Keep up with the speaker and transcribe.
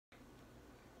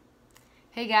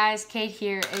Hey guys, Kate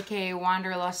here, aka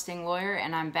Wanderlusting Lawyer,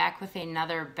 and I'm back with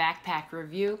another backpack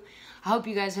review. I hope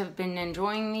you guys have been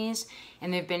enjoying these,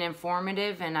 and they've been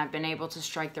informative, and I've been able to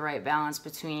strike the right balance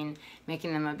between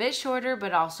making them a bit shorter,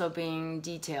 but also being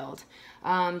detailed.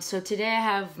 So today I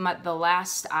have the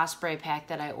last Osprey pack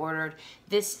that I ordered.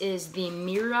 This is the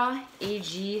Mira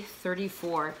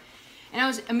AG34. And I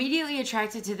was immediately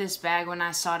attracted to this bag when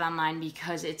I saw it online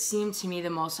because it seemed to me the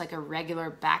most like a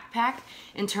regular backpack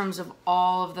in terms of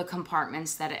all of the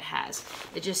compartments that it has.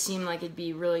 It just seemed like it'd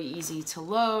be really easy to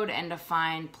load and to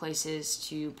find places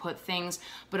to put things,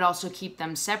 but also keep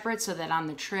them separate so that on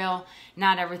the trail,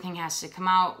 not everything has to come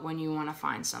out when you want to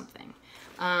find something.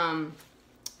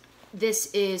 This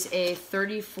is a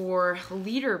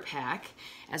 34-liter pack,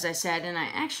 as I said, and I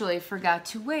actually forgot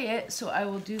to weigh it, so I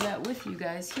will do that with you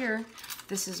guys here.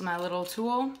 This is my little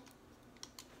tool.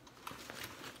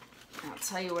 I'll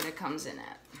tell you what it comes in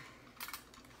at.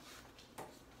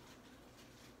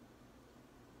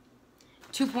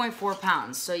 2.4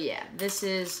 pounds. So yeah, this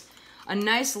is a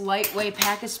nice lightweight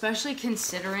pack, especially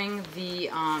considering the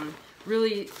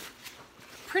really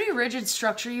pretty rigid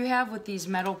structure you have with these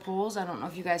metal poles. I don't know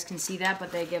if you guys can see that,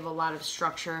 but they give a lot of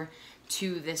structure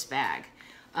to this bag.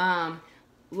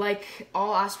 Like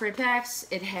all Osprey packs,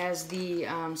 it has the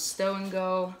stow and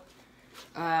go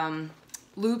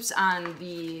loops on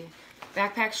the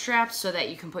backpack straps so that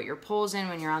you can put your poles in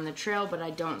when you're on the trail, but I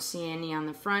don't see any on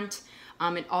the front.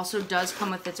 It also does come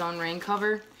with its own rain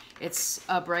cover. It's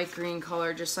a bright green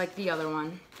color, just like the other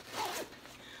one.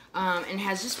 And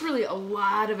has just really a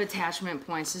lot of attachment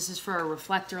points. This is for a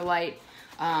reflector light.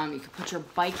 You can put your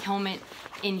bike helmet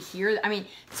in here. I mean,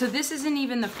 so this isn't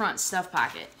even the front stuff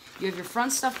pocket. You have your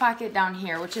front stuff pocket down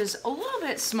here, which is a little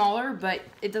bit smaller, but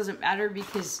it doesn't matter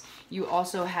because you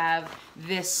also have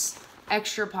this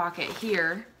extra pocket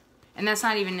here, and that's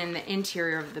not even in the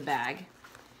interior of the bag.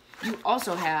 You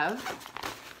also have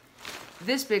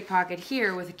this big pocket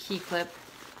here with a key clip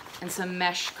and some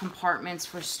mesh compartments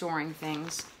for storing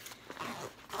things.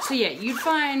 So yeah, you'd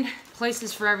find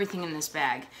places for everything in this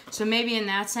bag. So maybe in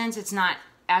that sense, it's not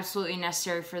absolutely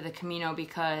necessary for the Camino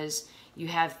because you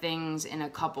have things in a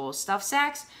couple stuff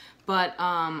sacks, but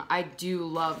I do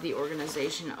love the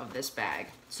organization of this bag.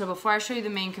 So before I show you the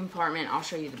main compartment, I'll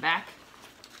show you the back.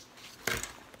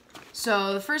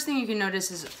 So the first thing you can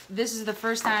notice is this is the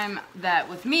first time that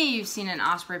with me you've seen an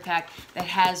Osprey pack that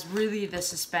has really the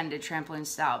suspended trampoline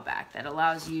style back that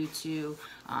allows you to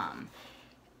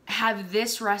have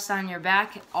this rest on your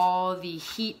back, all the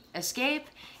heat escape,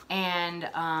 and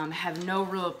have no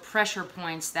real pressure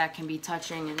points that can be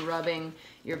touching and rubbing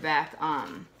your back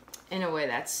in a way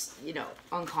that's, you know,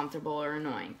 uncomfortable or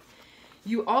annoying.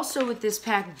 You also, with this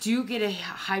pack, do get a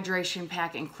hydration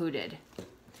pack included.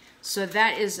 So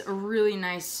that is a really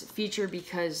nice feature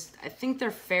because I think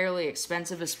they're fairly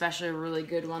expensive, especially a really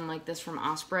good one like this from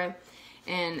Osprey.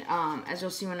 And as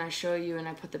you'll see when I show you and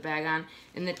I put the bag on,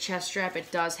 in the chest strap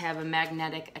it does have a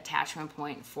magnetic attachment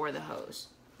point for the hose.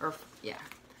 Or, yeah.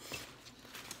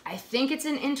 I think it's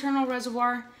an internal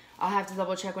reservoir. I'll have to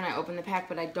double check when I open the pack,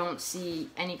 but I don't see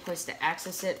any place to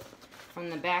access it from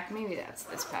the back. Maybe that's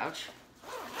this pouch.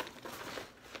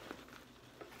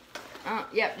 Oh,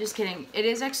 yeah, just kidding. It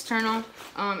is external,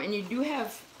 and you do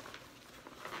have...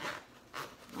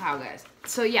 Wow, guys.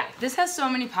 So yeah, this has so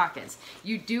many pockets.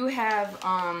 You do have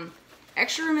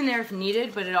extra room in there if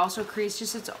needed, but it also creates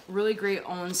just its really great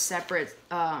own separate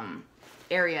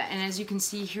area. And as you can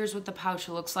see, here's what the pouch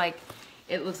looks like.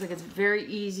 It looks like it's very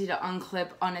easy to unclip,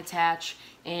 unattach,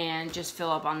 and just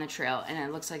fill up on the trail. And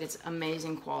it looks like it's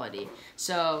amazing quality.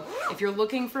 So if you're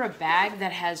looking for a bag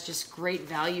that has just great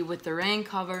value with the rain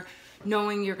cover,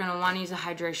 knowing you're gonna wanna use a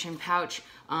hydration pouch,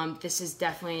 this is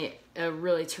definitely a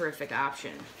really terrific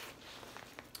option.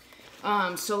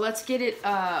 So let's get it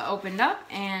opened up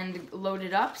and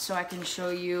loaded up so I can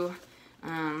show you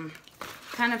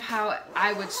kind of how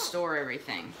I would store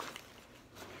everything.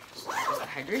 So there's the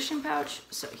hydration pouch.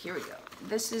 So here we go.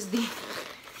 This is the,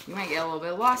 you might get a little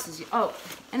bit lost as you, oh,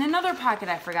 and another pocket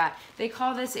I forgot. They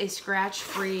call this a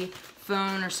scratch-free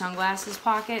phone or sunglasses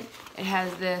pocket. It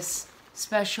has this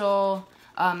special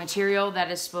material that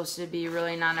is supposed to be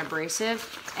really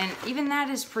non-abrasive, and even that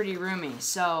is pretty roomy.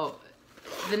 So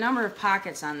the number of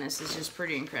pockets on this is just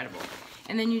pretty incredible.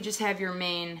 And then you just have your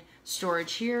main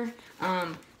storage here.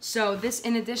 So this,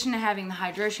 in addition to having the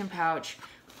hydration pouch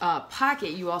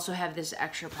pocket, you also have this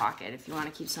extra pocket if you want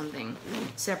to keep something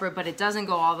separate, but it doesn't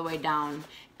go all the way down.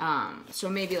 So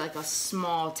maybe like a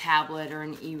small tablet or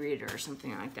an e-reader or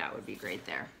something like that would be great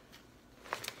there.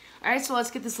 All right, so let's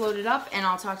get this loaded up and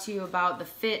I'll talk to you about the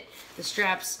fit, the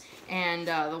straps, and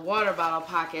the water bottle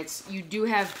pockets, you do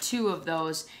have 2 of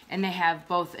those, and they have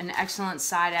both an excellent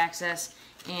side access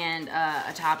and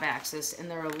a top access, and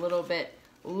they're a little bit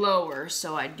lower,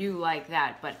 so I do like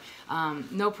that, but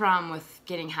no problem with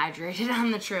getting hydrated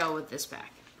on the trail with this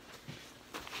pack.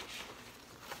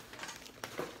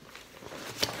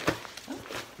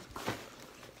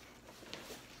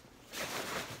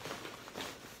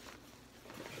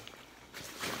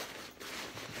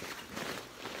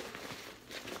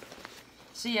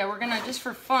 So yeah, we're gonna, just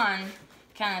for fun,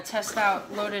 kind of test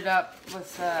out, load it up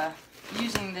with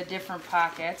using the different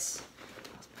pockets.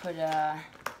 Let's put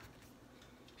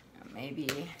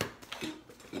maybe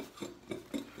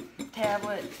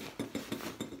tablet.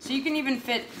 So you can even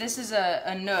fit, this is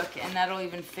a Nook, and that'll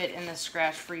even fit in the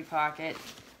scratch-free pocket.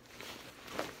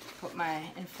 Put my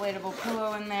inflatable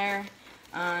pillow in there.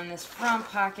 On this front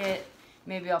pocket,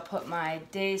 maybe I'll put my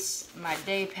day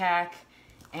pack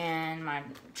and my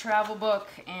travel book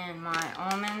and my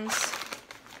almonds,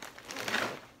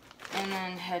 and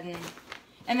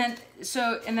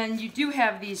then you do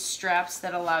have these straps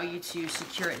that allow you to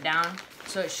secure it down,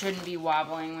 so it shouldn't be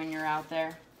wobbling when you're out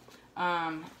there.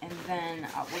 And then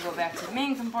we'll go back to the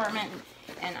main compartment,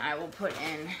 and I will put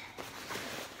in my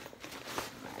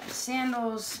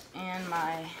sandals and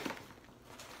my,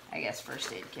 I guess,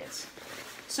 first aid kits.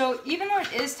 So even though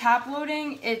it is top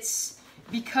loading, it's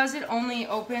because it only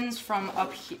opens from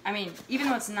up here. I mean, even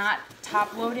though it's not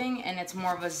top loading and it's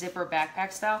more of a zipper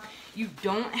backpack style, you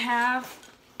don't have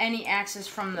any access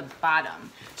from the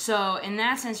bottom. So in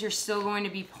that sense, you're still going to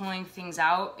be pulling things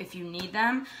out if you need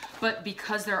them, but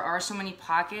because there are so many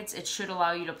pockets, it should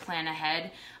allow you to plan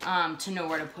ahead to know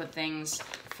where to put things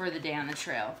for the day on the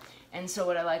trail. And so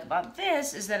what I like about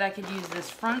this is that I could use this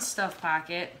front stuff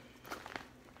pocket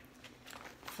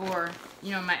for,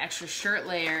 you know, my extra shirt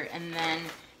layer, and then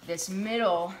this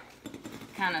middle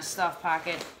kind of stuff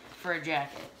pocket for a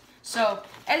jacket. So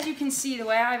as you can see, the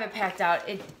way I have it packed out,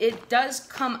 it does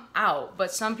come out,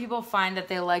 but some people find that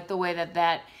they like the way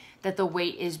that the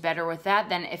weight is better with that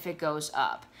than if it goes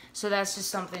up. So that's just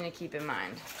something to keep in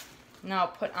mind. Now I'll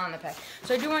put on the pack.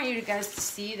 So I do want you guys to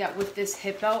see that with this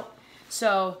hip belt,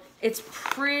 so it's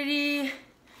pretty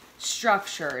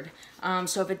structured.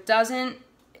 So if it doesn't,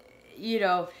 you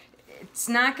know, it's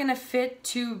not gonna fit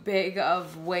too big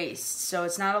of waist, so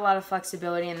it's not a lot of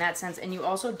flexibility in that sense, and you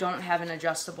also don't have an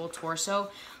adjustable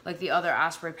torso like the other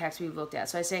Osprey packs we've looked at.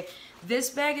 So I say this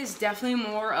bag is definitely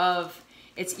more of,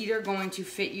 it's either going to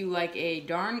fit you like a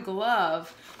darn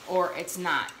glove or it's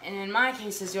not. And in my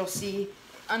cases, you'll see,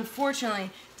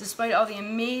 unfortunately, despite all the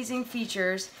amazing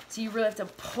features, so you really have to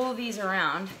pull these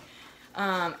around,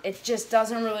 it just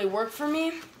doesn't really work for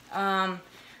me.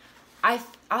 I'll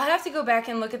have to go back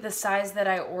and look at the size that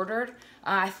I ordered.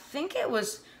 I think it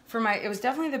was for it was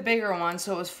definitely the bigger one,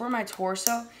 so it was for my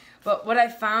torso. But what I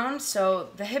found, so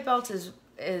the hip belt is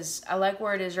I like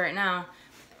where it is right now,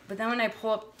 but then when I pull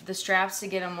up the straps to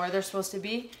get them where they're supposed to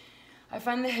be, I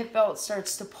find the hip belt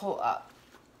starts to pull up,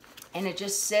 and it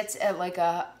just sits at like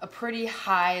a pretty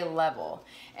high level.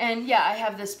 And yeah, I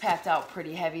have this packed out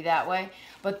pretty heavy that way,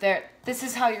 but this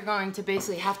is how you're going to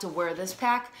basically have to wear this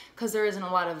pack, because there isn't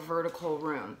a lot of vertical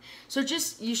room. So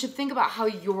you should think about how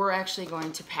you're actually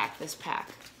going to pack this pack.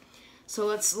 So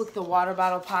let's look at the water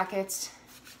bottle pockets.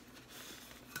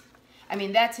 I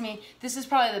mean, that to me, this is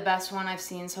probably the best one I've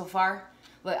seen so far.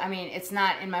 I mean, it's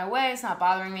not in my way, it's not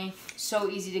bothering me. So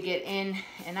easy to get in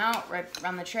and out right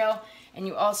around the trail. And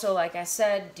you also, like I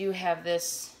said, do have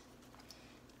this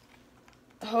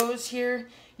hose here.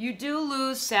 You do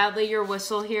lose, sadly, your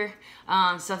whistle here.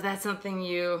 So if that's something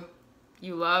you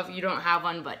love, you don't have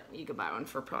one, but you could buy one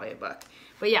for probably $1.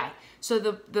 But yeah, so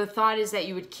the thought is that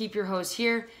you would keep your hose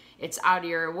here. It's out of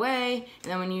your way,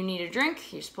 and then when you need a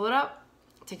drink, you just pull it up,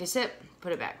 take a sip,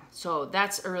 put it back. So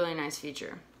that's a really nice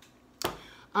feature.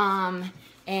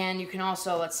 And you can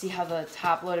also, let's see how the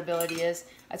top loadability is.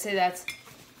 I'd say that's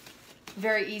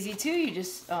very easy too. You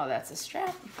just, oh, that's a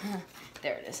strap.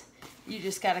 There it is. You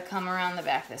just got to come around the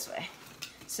back this way.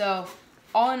 So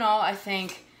all in all, I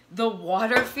think the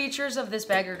water features of this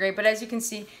bag are great, but as you can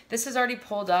see, this is already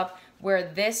pulled up where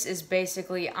this is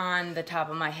basically on the top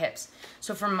of my hips.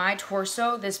 So for my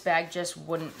torso, this bag just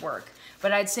wouldn't work.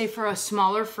 But I'd say for a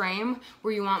smaller frame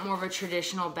where you want more of a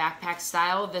traditional backpack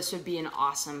style, this would be an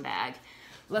awesome bag.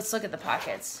 Let's look at the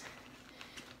pockets.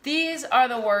 These are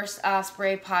the worst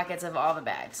Osprey pockets of all the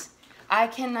bags. I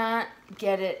cannot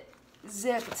get it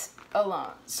zipped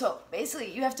alone. So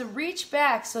basically you have to reach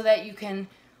back so that you can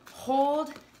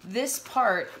hold this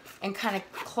part and kind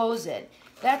of close it.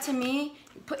 That to me,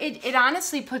 it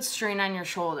honestly puts strain on your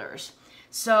shoulders.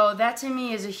 So that to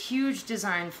me is a huge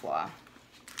design flaw.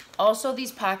 Also,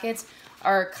 these pockets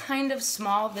are kind of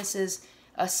small. This is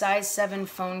a size 7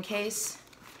 phone case,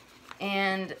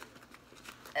 and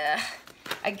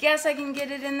I guess I can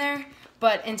get it in there,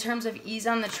 but in terms of ease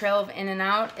on the trail of in and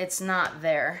out, it's not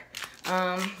there.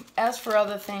 As for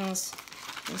other things,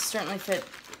 you can certainly fit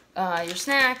your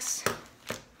snacks,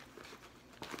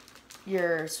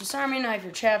 your Swiss Army knife,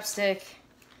 your chapstick,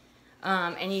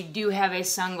 and you do have a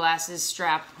sunglasses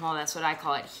strap, well, that's what I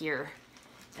call it here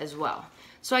as well.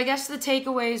 So I guess the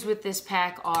takeaways with this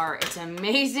pack are it's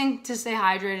amazing to stay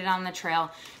hydrated on the trail.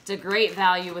 It's a great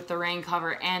value with the rain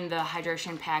cover and the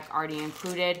hydration pack already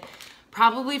included.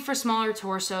 Probably for smaller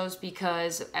torsos,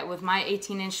 because with my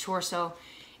 18-inch torso,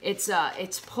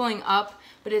 it's pulling up,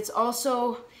 but it's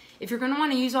also, if you're going to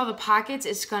want to use all the pockets,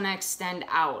 it's going to extend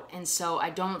out, and so I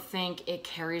don't think it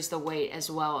carries the weight as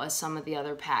well as some of the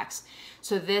other packs.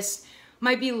 So this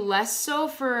might be less so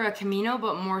for a Camino,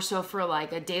 but more so for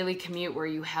like a daily commute where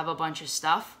you have a bunch of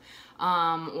stuff,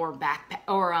 or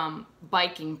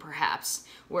biking perhaps,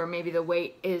 where maybe the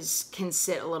weight can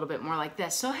sit a little bit more like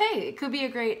this. So hey, it could be a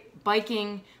great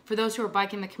biking, for those who are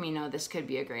biking the Camino, this could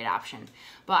be a great option.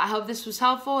 But I hope this was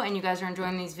helpful and you guys are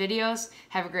enjoying these videos.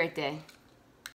 Have a great day.